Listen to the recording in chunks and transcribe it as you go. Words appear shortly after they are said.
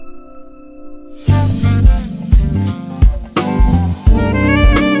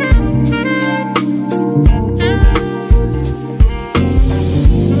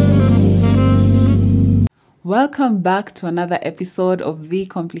Welcome back to another episode of the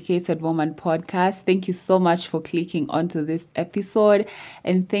Complicated Woman podcast. Thank you so much for clicking onto this episode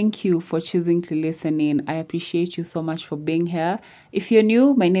and thank you for choosing to listen in. I appreciate you so much for being here. If you're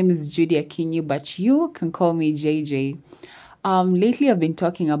new, my name is Judy Akinyi, but you can call me JJ. Lately, I've been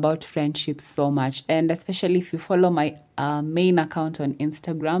talking about friendships so much, and especially if you follow my main account on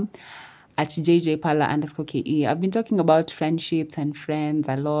Instagram at jjpala_ke. I've been talking about friendships and friends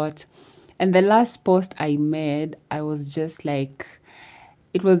a lot. And the last post I made, I was just like,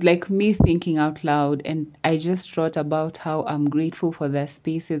 it was like me thinking out loud. And I just wrote about how I'm grateful for the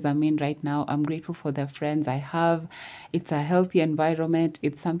spaces I'm in right now. I'm grateful for the friends I have. It's a healthy environment.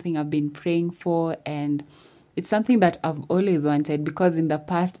 It's something I've been praying for. And it's something that I've always wanted because in the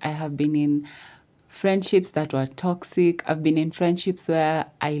past I have been in friendships that were toxic. I've been in friendships where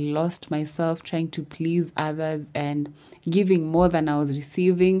I lost myself trying to please others and giving more than I was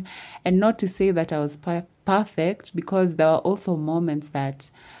receiving. And not to say that I was perfect, because there were also moments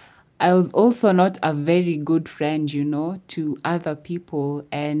that I was also not a very good friend, to other people.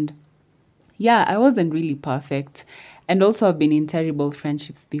 And yeah, I wasn't really perfect. And also, I've been in terrible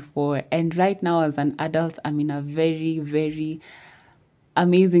friendships before. And right now, as an adult, I'm in a very, very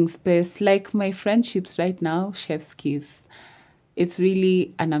amazing space. Like my friendships right now, chef's kiss. It's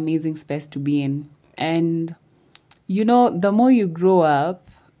really an amazing space to be in. And, the more you grow up,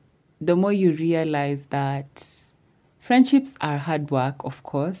 the more you realize that friendships are hard work, of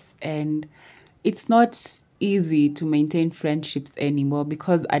course. And it's not easy to maintain friendships anymore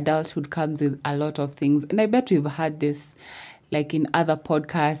because adulthood comes with a lot of things. And I bet we've had this like in other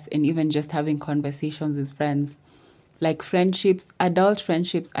podcasts and even just having conversations with friends. Like friendships, adult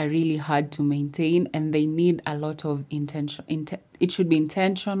friendships are really hard to maintain and they need a lot of intention. It should be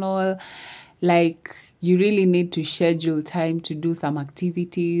intentional. Like you really need to schedule time to do some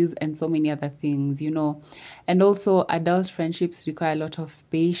activities and so many other things. And also adult friendships require a lot of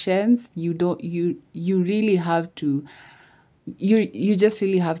patience. You really have to you just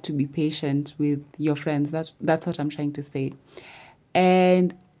really have to be patient with your friends. That's what I'm trying to say.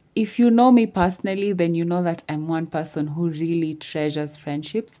 And if you know me personally, then you know that I'm one person who really treasures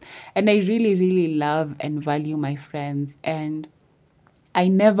friendships. And I really, really love and value my friends. And I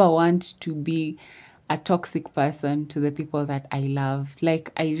never want to be a toxic person to the people that I love.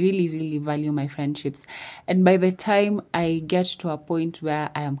 Like, I really, really value my friendships. And by the time I get to a point where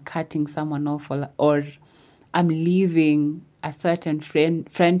I am cutting someone off or I'm leaving a certain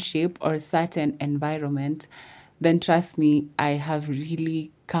friendship or a certain environment, then trust me, I've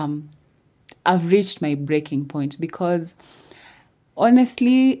reached my breaking point because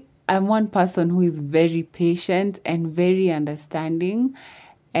honestly, I'm one person who is very patient and very understanding.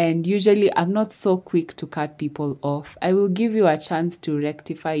 And usually, I'm not so quick to cut people off. I will give you a chance to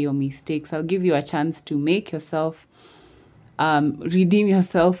rectify your mistakes. I'll give you a chance to make yourself redeem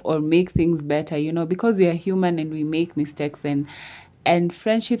yourself or make things better, because we are human and we make mistakes and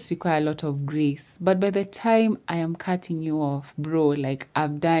friendships require a lot of grace. But by the time I am cutting you off, bro, like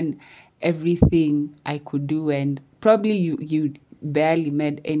I've done everything I could do and probably you barely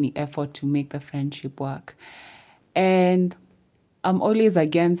made any effort to make the friendship work. And I'm always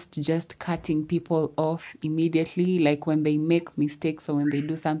against just cutting people off immediately, like when they make mistakes or when they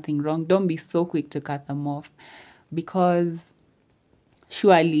do something wrong. Don't be so quick to cut them off because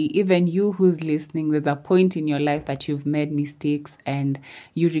surely, even you who's listening, there's a point in your life that you've made mistakes and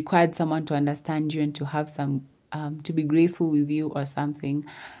you required someone to understand you and to have to be graceful with you or something.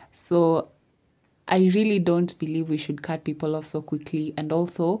 So I really don't believe we should cut people off so quickly. And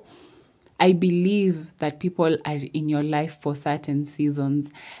also, I believe that people are in your life for certain seasons.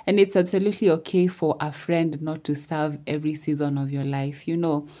 And it's absolutely okay for a friend not to serve every season of your life.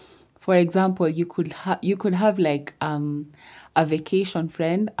 For example, you could have like a vacation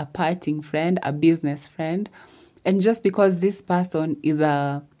friend, a partying friend, a business friend, and just because this person is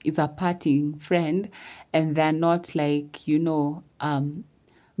a partying friend, and they're not like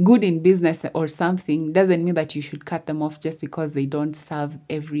good in business or something, doesn't mean that you should cut them off just because they don't serve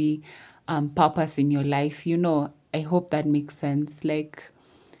every purpose in your life. I hope that makes sense. Like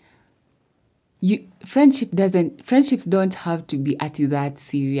friendships don't have to be at that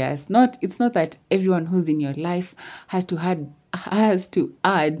serious. It's not that everyone who's in your life has to add has to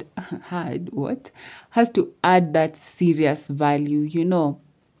add that serious value.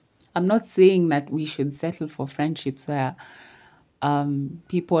 I'm not saying that we should settle for friendships where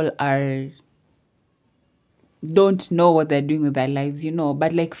people don't know what they're doing with their lives.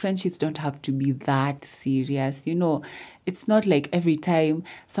 But like friendships don't have to be that serious. It's not like every time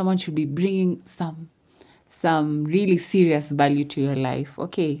someone should be bringing some really serious value to your life.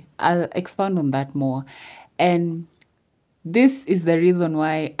 Okay, I'll expand on that more. And this is the reason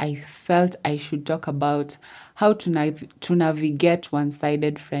why I felt I should talk about how to navigate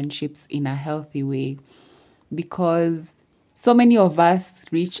one-sided friendships in a healthy way. Because so many of us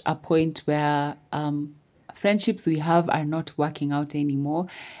reach a point where friendships we have are not working out anymore,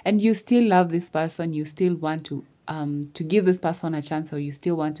 and you still love this person, you still want to give this person a chance, or you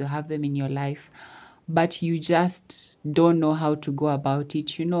still want to have them in your life, but you just don't know how to go about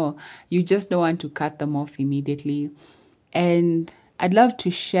it. You just don't want to cut them off immediately. And I'd love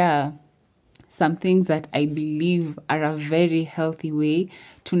to share some things that I believe are a very healthy way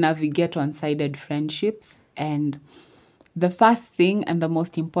to navigate one-sided friendships. And the first thing and the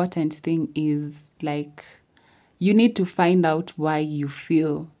most important thing is, like, you need to find out why you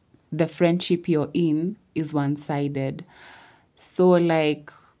feel the friendship you're in is one-sided. So,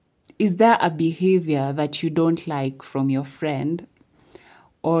 like, is there a behavior that you don't like from your friend?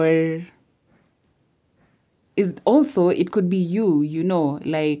 Or it could be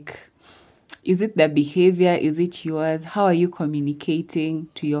like, is it their behavior? Is it yours? How are you communicating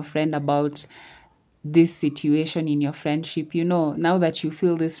to your friend about this situation in your friendship? Now that you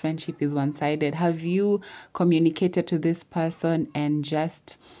feel this friendship is one-sided, have you communicated to this person and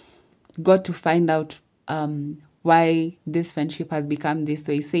just got to find out why this friendship has become this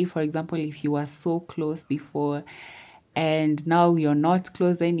way? Say, for example, if you were so close before and now you're not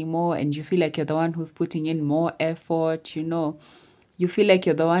close anymore, and you feel like you're the one who's putting in more effort, you feel like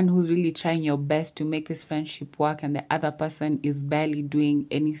you're the one who's really trying your best to make this friendship work, and the other person is barely doing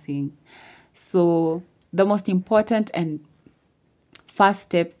anything. So the most important and first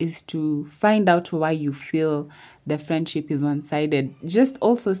step is to find out why you feel the friendship is one-sided. Just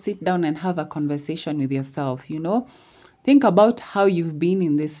also sit down and have a conversation with yourself. Think about how you've been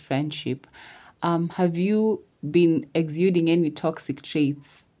in this friendship. Have you been exuding any toxic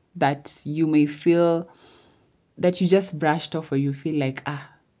traits that you may feel that you just brushed off, or you feel like,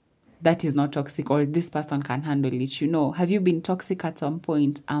 that is not toxic, or this person can handle it? Have you been toxic at some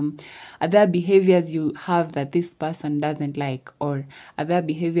point? Are there behaviors you have that this person doesn't like, or are there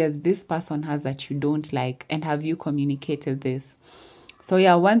behaviors this person has that you don't like? And have you communicated this? So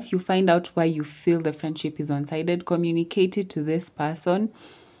yeah, once you find out why you feel the friendship is one-sided, communicate it to this person.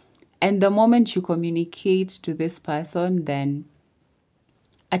 And the moment you communicate to this person, then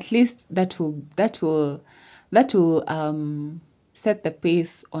at least that will set the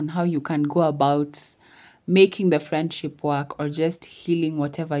pace on how you can go about making the friendship work, or just healing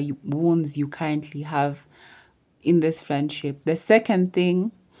whatever wounds you currently have in this friendship. The second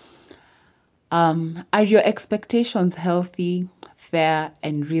thing, are your expectations healthy, fair,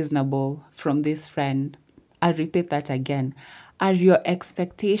 and reasonable from this friend? I'll repeat that again. Are your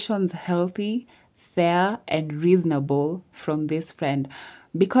expectations healthy, fair, and reasonable from this friend?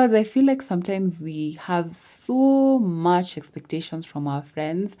 Because I feel like sometimes we have so much expectations from our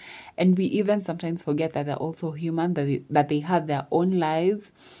friends, and we even sometimes forget that they're also human, that they have their own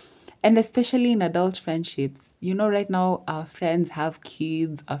lives. And especially in adult friendships, right now our friends have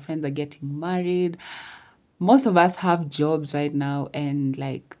kids, our friends are getting married. Most of us have jobs right now, and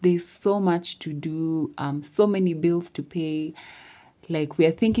like there's so much to do, so many bills to pay. Like,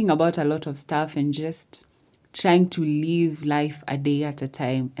 we're thinking about a lot of stuff and just trying to live life a day at a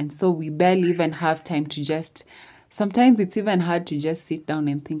time. And so we barely even have time to just, sometimes it's even hard to just sit down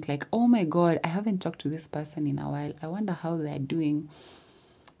and think like, oh my God, I haven't talked to this person in a while. I wonder how they're doing.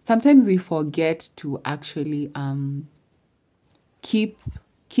 Sometimes we forget to actually keep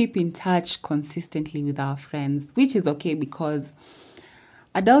in touch consistently with our friends, which is okay because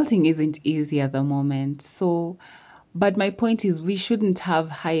adulting isn't easy at the moment. So, but my point is, we shouldn't have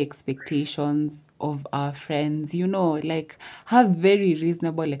high expectations of our friends, like have very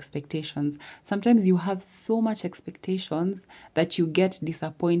reasonable expectations. Sometimes you have so much expectations that you get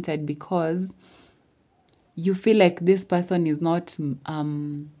disappointed because you feel like this person is not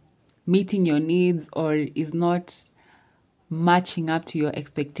meeting your needs, or is not matching up to your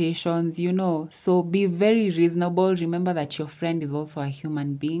expectations. So be very reasonable. Remember that your friend is also a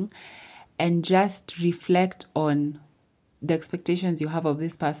human being, and just reflect on the expectations you have of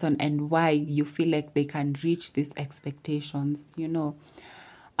this person and why you feel like they can reach these expectations.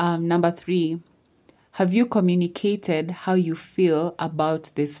 Number 3, have you communicated how you feel about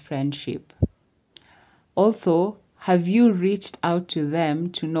this friendship? Also, have you reached out to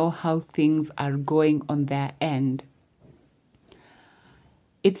them to know how things are going on their end?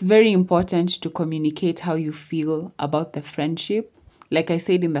 It's very important to communicate how you feel about the friendship. Like I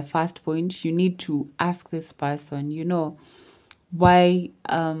said in the first point, you need to ask this person, why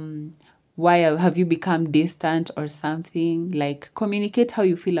why have you become distant or something? Like, communicate how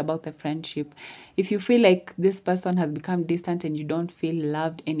you feel about the friendship. If you feel like this person has become distant and you don't feel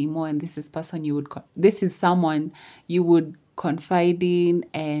loved anymore, and this is someone you would confide in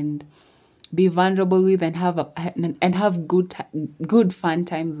and be vulnerable with and have good fun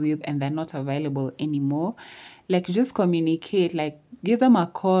times with, and they're not available anymore, like, just communicate. Like, give them a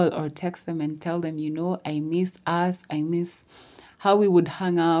call or text them and tell them, I miss us, I miss how we would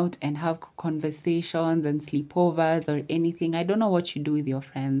hang out and have conversations and sleepovers or anything. I don't know what you do with your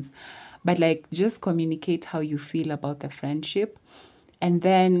friends, but like, just communicate how you feel about the friendship, and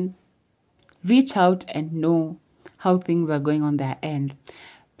then reach out and know how things are going on their end.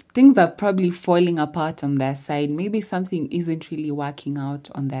 Things are probably falling apart on their side. Maybe something isn't really working out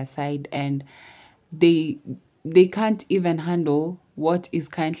on their side, and they they can't even handle what is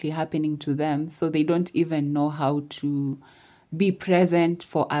currently happening to them, so they don't even know how to be present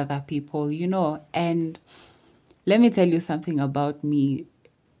for other people. And let me tell you something about me.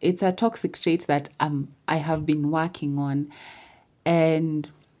 It's a toxic trait that I have been working on. And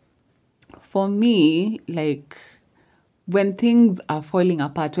for me, like, when things are falling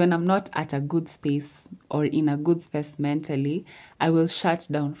apart, when I'm not at a good space or in a good space mentally, I will shut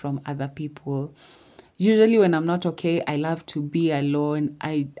down from other people. Usually when I'm not okay, I love to be alone.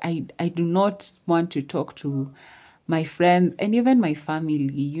 I do not want to talk to my friends and even my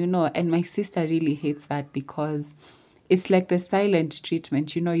family. And my sister really hates that because it's like the silent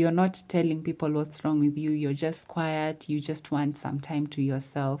treatment. You're not telling people what's wrong with you. You're just quiet. You just want some time to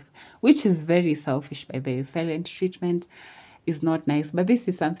yourself, which is very selfish, by the way. Silent treatment is not nice, but this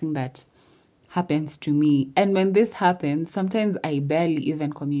is something that happens to me. And when this happens, sometimes I barely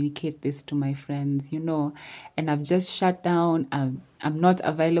even communicate this to my friends, and I've just shut down. I'm not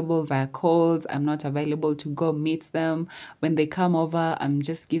available via calls. I'm not available to go meet them. When they come over, I'm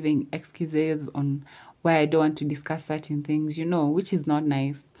just giving excuses on why I don't want to discuss certain things, which is not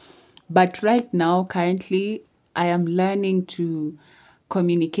nice. But right now, currently, I am learning to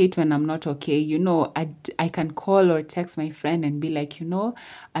communicate when I'm not okay. I can call or text my friend and be like,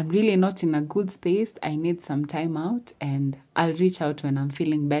 I'm really not in a good space. I need some time out, and I'll reach out when I'm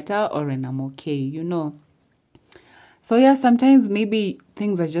feeling better or when I'm okay. So yeah, sometimes maybe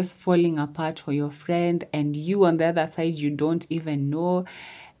things are just falling apart for your friend, and you on the other side, you don't even know,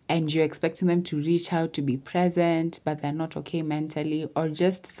 and you're expecting them to reach out to be present, but they're not okay mentally, or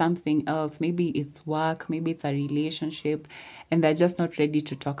just something else. Maybe it's work, maybe it's a relationship, and they're just not ready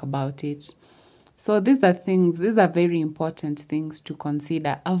to talk about it. So these are very important things to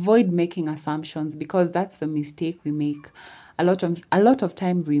consider. Avoid making assumptions, because that's the mistake we make. A lot of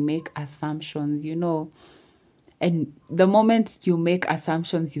times we make assumptions. And the moment you make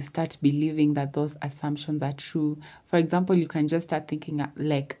assumptions, you start believing that those assumptions are true. For example, you can just start thinking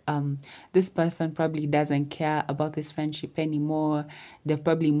like, this person probably doesn't care about this friendship anymore. They've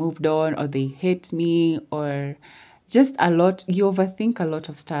probably moved on, or they hate me, or just a lot. You overthink a lot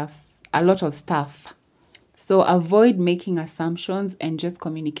of stuff. So avoid making assumptions and just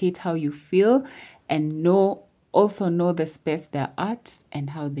communicate how you feel, and also know the space they're at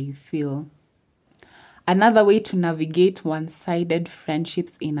and how they feel. Another way to navigate one-sided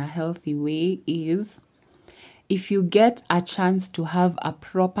friendships in a healthy way is, if you get a chance to have a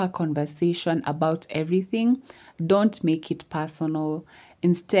proper conversation about everything, don't make it personal.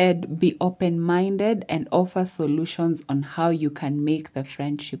 Instead, be open-minded and offer solutions on how you can make the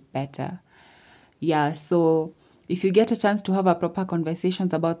friendship better. Yeah, so if you get a chance to have a proper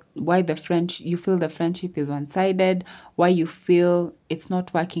conversations about why you feel the friendship is one-sided, why you feel it's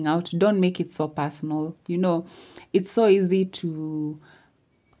not working out, don't make it so personal. It's so easy to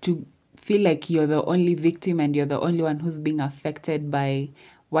feel like you're the only victim and you're the only one who's being affected by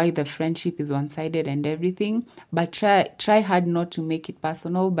why the friendship is one-sided and everything. But try hard not to make it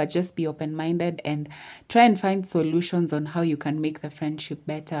personal, but just be open-minded and try and find solutions on how you can make the friendship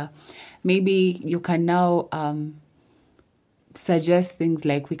better. Maybe you can now suggest things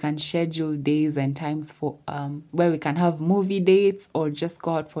like, we can schedule days and times for where we can have movie dates, or just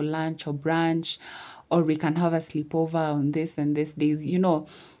go out for lunch or brunch, or we can have a sleepover on this and this days.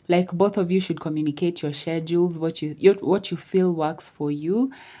 Like, both of you should communicate your schedules, what you feel works for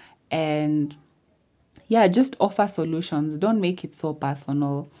you, and yeah, just offer solutions. Don't make it so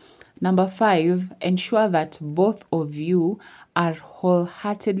personal. Number 5, ensure that both of you are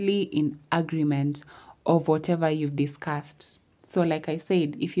wholeheartedly in agreement of whatever you've discussed. So like I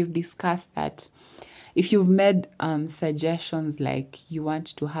said, if you've discussed that, if you've made suggestions like you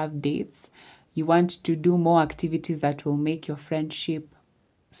want to have dates, you want to do more activities that will make your friendship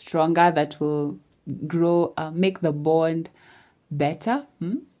stronger, that will grow, make the bond better,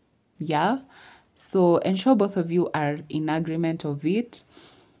 Yeah. So ensure both of you are in agreement of it,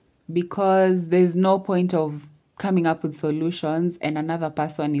 because there's no point of coming up with solutions and another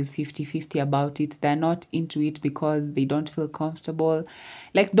person is 50-50 about it. They're not into it because they don't feel comfortable.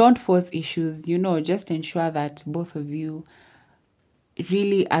 Like, don't force issues, just ensure that both of you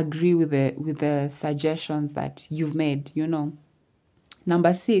really agree with the suggestions that you've made.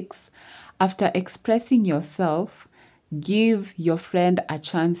 Number 6, after expressing yourself, give your friend a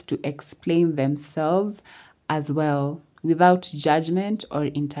chance to explain themselves as well without judgment or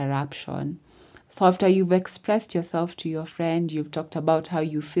interruption. So after you've expressed yourself to your friend, you've talked about how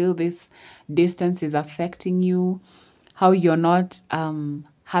you feel this distance is affecting you, how you're not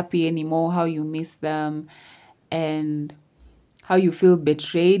happy anymore, how you miss them, and how you feel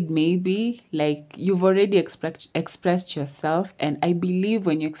betrayed, maybe. Like, you've already expressed yourself, and I believe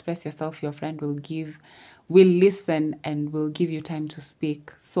when you express yourself, your friend will listen and will give you time to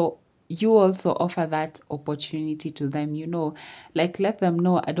speak. So you also offer that opportunity to them, like, let them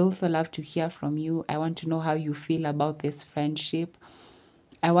know, I'd also love to hear from you. I want to know how you feel about this friendship.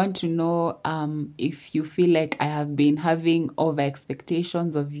 I want to know if you feel like I have been having over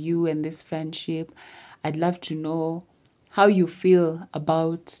expectations of you and this friendship. I'd love to know how you feel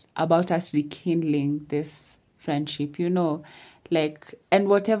about us rekindling this friendship, like, and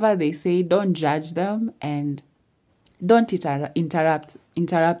whatever they say, don't judge them and don't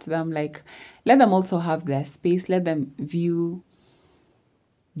interrupt them. Like, let them also have their space. Let them view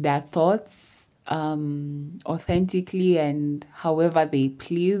their thoughts authentically and however they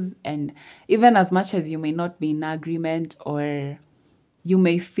please. And even as much as you may not be in agreement, or you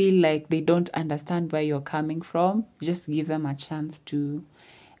may feel like they don't understand where you're coming from, just give them a chance to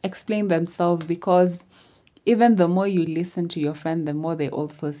explain themselves, because even the more you listen to your friend, the more they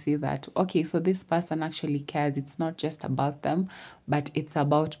also see that, okay, so this person actually cares. It's not just about them, but it's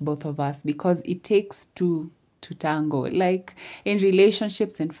about both of us, because it takes two to tango. Like, in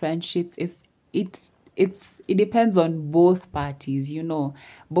relationships and friendships, it depends on both parties,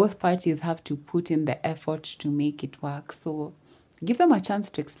 Both parties have to put in the effort to make it work. So give them a chance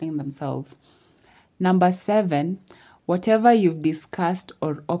to explain themselves. Number 7, whatever you've discussed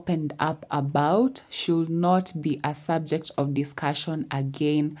or opened up about should not be a subject of discussion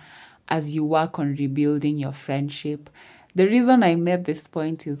again as you work on rebuilding your friendship. The reason I made this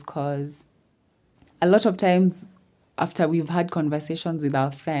point is because a lot of times, after we've had conversations with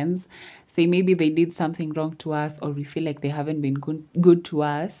our friends, say maybe they did something wrong to us, or we feel like they haven't been good to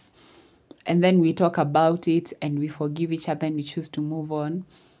us, and then we talk about it and we forgive each other and we choose to move on.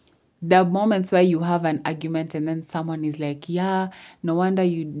 There are moments where you have an argument and then someone is like, yeah, no wonder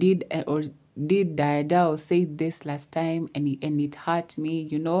you did or did da or said this last time, and it hurt me.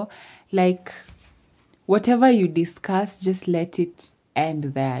 Like, whatever you discuss, just let it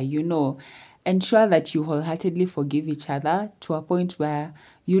end there. Ensure that you wholeheartedly forgive each other to a point where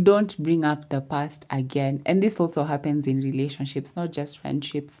you don't bring up the past again. And this also happens in relationships, not just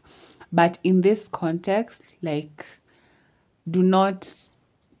friendships. But in this context, like, do not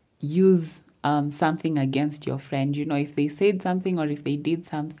use something against your friend. If they said something or if they did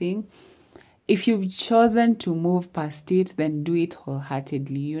something, if you've chosen to move past it, then do it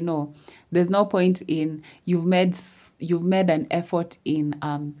wholeheartedly. There's no point in you've made an effort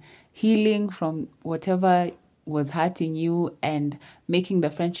in healing from whatever was hurting you and making the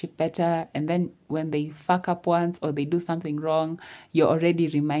friendship better, and then when they fuck up once or they do something wrong, you're already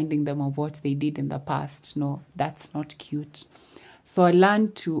reminding them of what they did in the past. No, that's not cute. So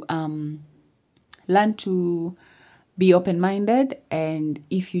learn to be open-minded, and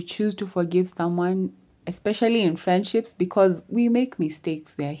if you choose to forgive someone, especially in friendships, because we make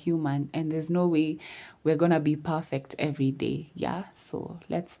mistakes, we are human, and there's no way we're gonna be perfect every day. Yeah, so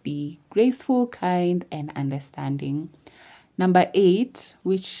let's be graceful, kind, and understanding. Number 8,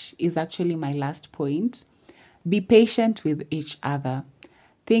 which is actually my last point, be patient with each other.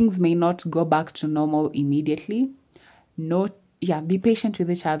 Things may not go back to normal immediately. Be patient with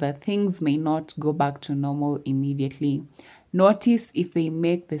each other. Things may not go back to normal immediately. Notice if they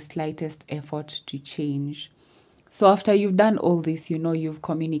make the slightest effort to change. So after you've done all this, you've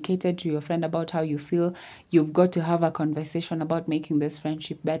communicated to your friend about how you feel, you've got to have a conversation about making this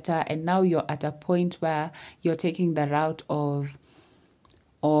friendship better, and now you're at a point where you're taking the route of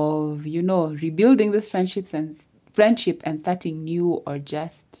rebuilding this friendship and starting new, or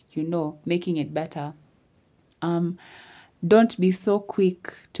just, making it better. Don't be so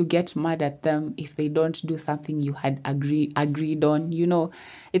quick to get mad at them if they don't do something you had agreed on.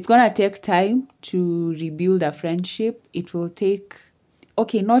 It's going to take time to rebuild a friendship. It will take,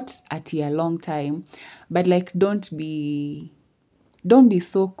 okay, not at a long time, but like, don't be don't be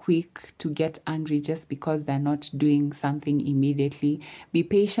so quick to get angry just because they're not doing something immediately. Be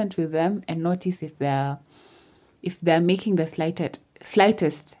patient with them and notice if they're making the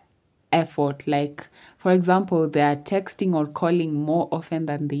slightest effort. Like, for example, they're texting or calling more often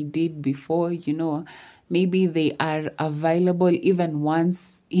than they did before. Maybe they are available even once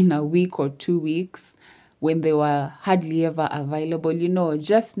in a week or 2 weeks when they were hardly ever available.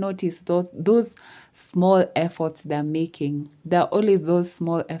 Just notice those small efforts they're making. There are always those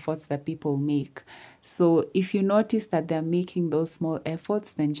small efforts that people make. So if you notice that they're making those small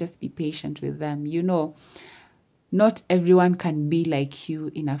efforts, then just be patient with them. Not everyone can be like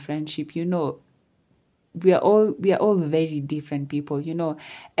you in a friendship. We are all very different people.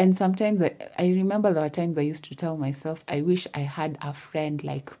 And sometimes I remember there were times I used to tell myself, I wish I had a friend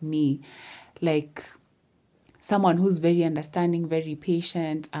like me, like someone who's very understanding, very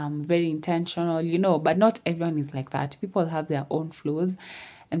patient, very intentional. But not everyone is like that. People have their own flaws.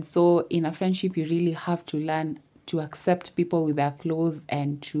 And so in a friendship, you really have to learn to accept people with their flaws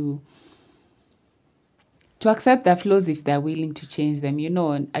and to accept their flaws if they're willing to change them.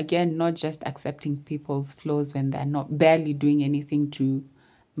 And again, not just accepting people's flaws when they're not barely doing anything to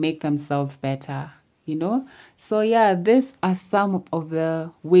make themselves better. So yeah, these are some of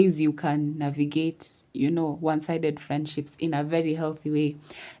the ways you can navigate one-sided friendships in a very healthy way,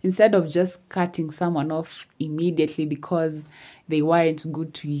 instead of just cutting someone off immediately because they weren't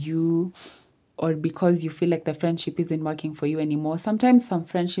good to you, or because you feel like the friendship isn't working for you anymore. Sometimes some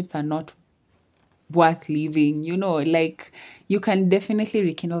friendships are not worth leaving. Like, you can definitely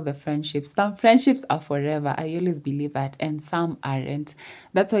rekindle the friendships. Some friendships are forever. I always believe that. And some aren't.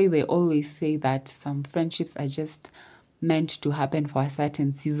 That's why they always say that some friendships are just meant to happen for a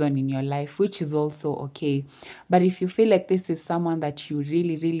certain season in your life, which is also okay. But if you feel like this is someone that you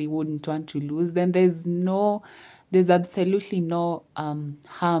really, really wouldn't want to lose, then there's absolutely no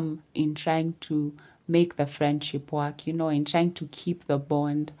harm in trying to make the friendship work, in trying to keep the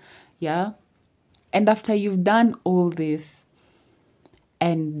bond. Yeah. And after you've done all this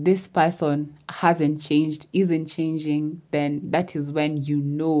and this person hasn't changed, isn't changing, then that is when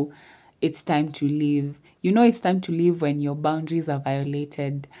it's time to leave. It's time to leave when your boundaries are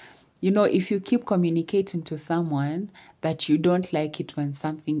violated. If you keep communicating to someone that you don't like it when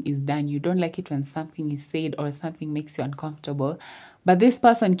something is done, you don't like it when something is said or something makes you uncomfortable, but this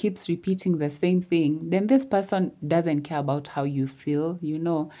person keeps repeating the same thing, then this person doesn't care about how you feel.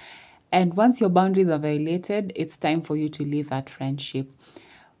 And once your boundaries are violated, it's time for you to leave that friendship.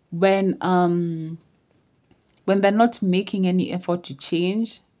 When they're not making any effort to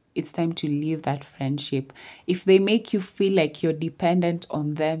change, it's time to leave that friendship. If they make you feel like you're dependent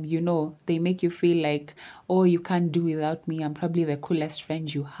on them, they make you feel like, oh, you can't do without me, I'm probably the coolest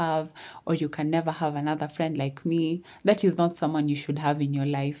friend you have, or you can never have another friend like me, that is not someone you should have in your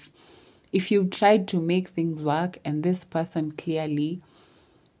life. If you've tried to make things work and this person clearly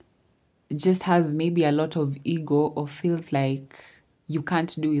just has maybe a lot of ego or feels like you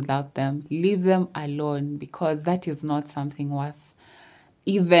can't do without them, leave them alone, because that is not something worth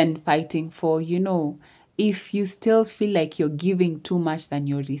even fighting for. If you still feel like you're giving too much than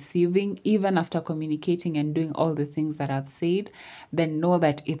you're receiving, even after communicating and doing all the things that I've said, then know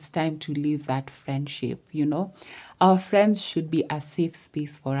that it's time to leave that friendship. Our friends should be a safe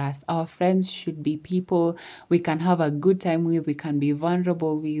space for us. Our friends should be people we can have a good time with, we can be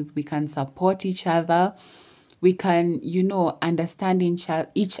vulnerable with, we can support each other. We can, understand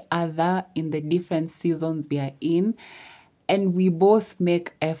each other in the different seasons we are in, and we both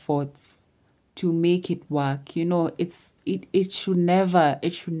make efforts to make it work. It should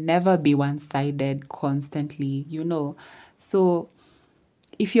never be one-sided constantly. So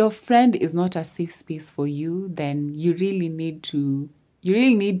if your friend is not a safe space for you, then you really need to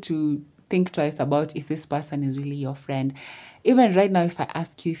think twice about if this person is really your friend. Even right now, if I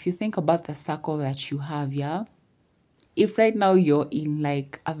ask you, if you think about the circle that you have, yeah, if right now you're in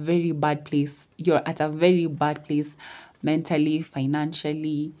like a very bad place, you're at a very bad place mentally,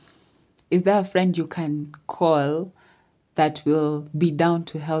 financially, is there a friend you can call that will be down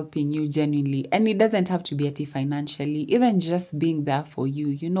to helping you genuinely? And it doesn't have to be at it financially, even just being there for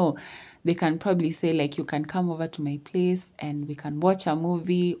you. They can probably say, like, you can come over to my place and we can watch a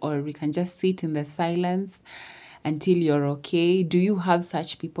movie, or we can just sit in the silence until you're okay. Do you have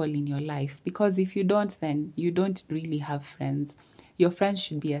such people in your life? Because if you don't, then you don't really have friends. Your friends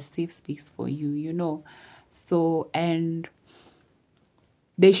should be a safe space for you. So, and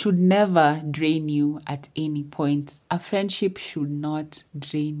they should never drain you at any point. A friendship should not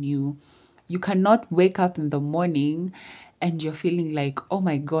drain you. you cannot wake up in the morning and you're feeling like, oh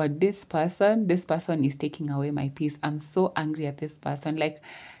my God, this person is taking away my peace. I'm so angry at this person. Like,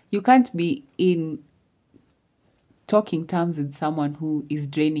 you can't be in talking terms with someone who is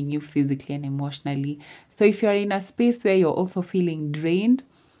draining you physically and emotionally. So if you're in a space where you're also feeling drained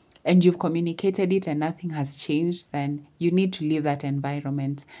and you've communicated it and nothing has changed, then you need to leave that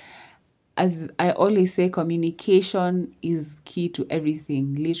environment. As I always say, communication is key to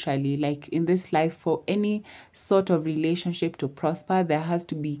everything, literally. Like in this life, for any sort of relationship to prosper, there has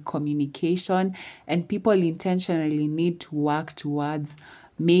to be communication, and people intentionally need to work towards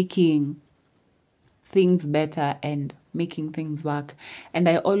making things better and making things work. And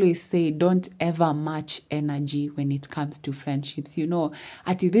I always say, don't ever match energy when it comes to friendships.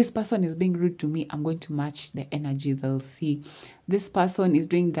 This person is being rude to me, I'm going to match the energy they'll see. This person is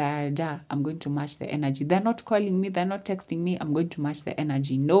doing da da, I'm going to match the energy. They're not calling me, they're not texting me, I'm going to match the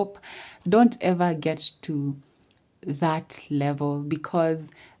energy. Nope. Don't ever get to that level, because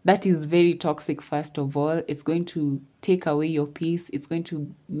that is very toxic. First of all, it's going to take away your peace. It's going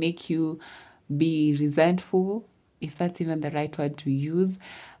to make you be resentful, if that's even the right word to use.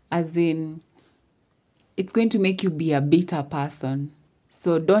 As in, it's going to make you be a bitter person.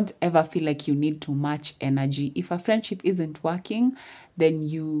 So don't ever feel like you need to match energy. If a friendship isn't working, then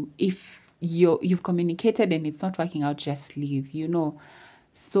if you've communicated and it's not working out, just leave.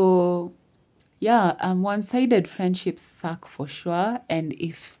 So yeah, one-sided friendships suck for sure. And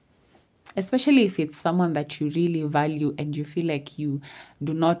especially if it's someone that you really value and you feel like you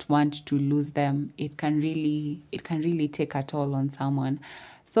do not want to lose them, it can really take a toll on someone.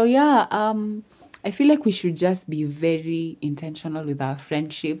 So yeah, I feel like we should just be very intentional with our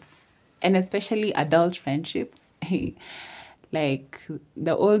friendships, and especially adult friendships. Like,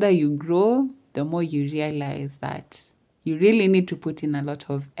 the older you grow, the more you realize that you really need to put in a lot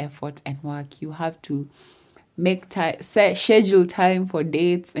of effort and work. You have to make time, schedule time for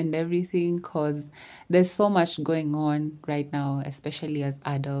dates and everything, because there's so much going on right now, especially as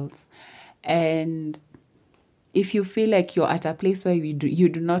adults. And if you feel like you're at a place where you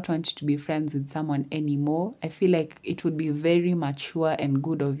do not want to be friends with someone anymore, I feel like it would be very mature and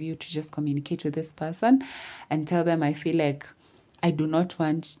good of you to just communicate with this person and tell them, I feel like I do not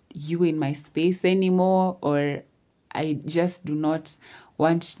want you in my space anymore, or I just do not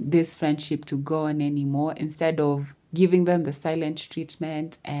want this friendship to go on anymore, instead of giving them the silent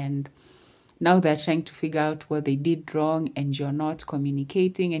treatment, and now they're trying to figure out what they did wrong and you're not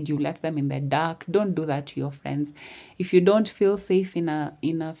communicating and you left them in the dark. Don't do that to your friends. If you don't feel safe in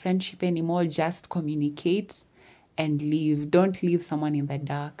a friendship anymore, just communicate and leave. Don't leave someone in the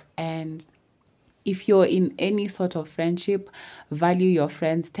dark. And if you're in any sort of friendship, value your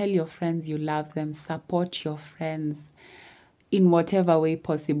friends, tell your friends you love them, support your friends in whatever way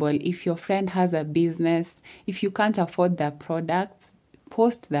possible. If your friend has a business, if you can't afford their products,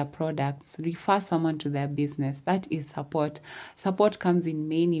 post their products, refer someone to their business. That is support. Support comes in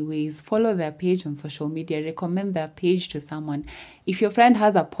many ways. Follow their page on social media, recommend their page to someone. If your friend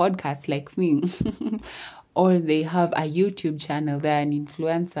has a podcast like me, or they have a YouTube channel, they're an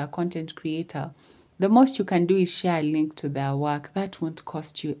influencer, content creator, the most you can do is share a link to their work. That won't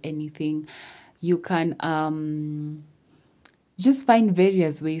cost you anything. You can just find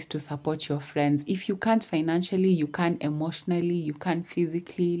various ways to support your friends. If you can't financially, you can emotionally, you can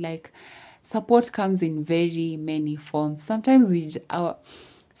physically. Like, support comes in very many forms. Sometimes we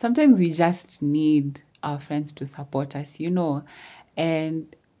just need our friends to support us.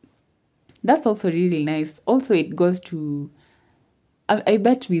 And that's also really nice. Also, it goes to, I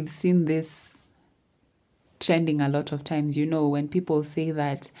bet we've seen this trending a lot of times, when people say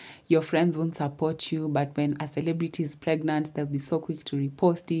that your friends won't support you, but when a celebrity is pregnant, they'll be so quick to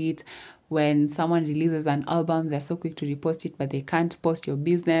repost it. When someone releases an album, they're so quick to repost it, but they can't post your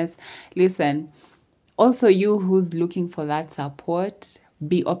business. Listen, also, you who's looking for that support,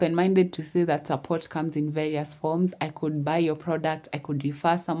 be open-minded to see that support comes in various forms. I could buy your product, I could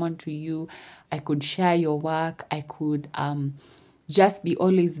refer someone to you, I could share your work, I could just be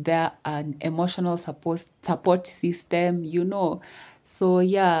always there, an emotional support system. So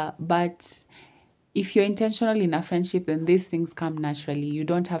yeah, but if you're intentional in a friendship, then these things come naturally. You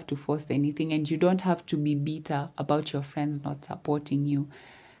don't have to force anything, and you don't have to be bitter about your friends not supporting you.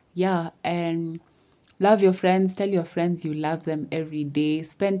 Yeah, and love your friends. Tell your friends you love them every day.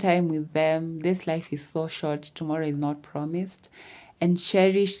 Spend time with them. This life is so short. Tomorrow is not promised. And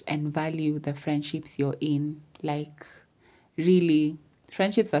cherish and value the friendships you're in. Like, really,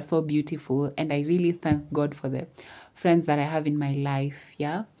 friendships are so beautiful, and I really thank God for the friends that I have in my life.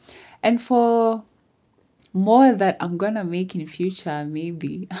 Yeah. And for more that I'm gonna make in future,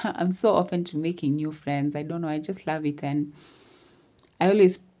 maybe. I'm so open to making new friends. I don't know, I just love it. And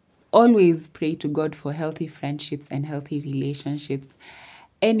I always pray to God for healthy friendships and healthy relationships.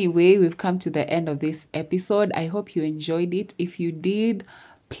 Anyway, we've come to the end of this episode. I hope you enjoyed it. If you did,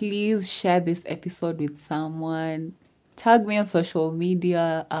 please share this episode with someone. Tag me on social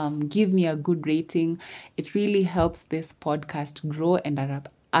media. Give me a good rating. It really helps this podcast grow, and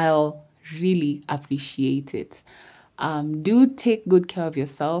I'll really appreciate it. Do take good care of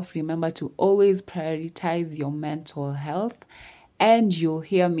yourself. Remember to always prioritize your mental health, and you'll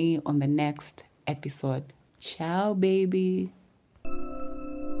hear me on the next episode. Ciao, baby.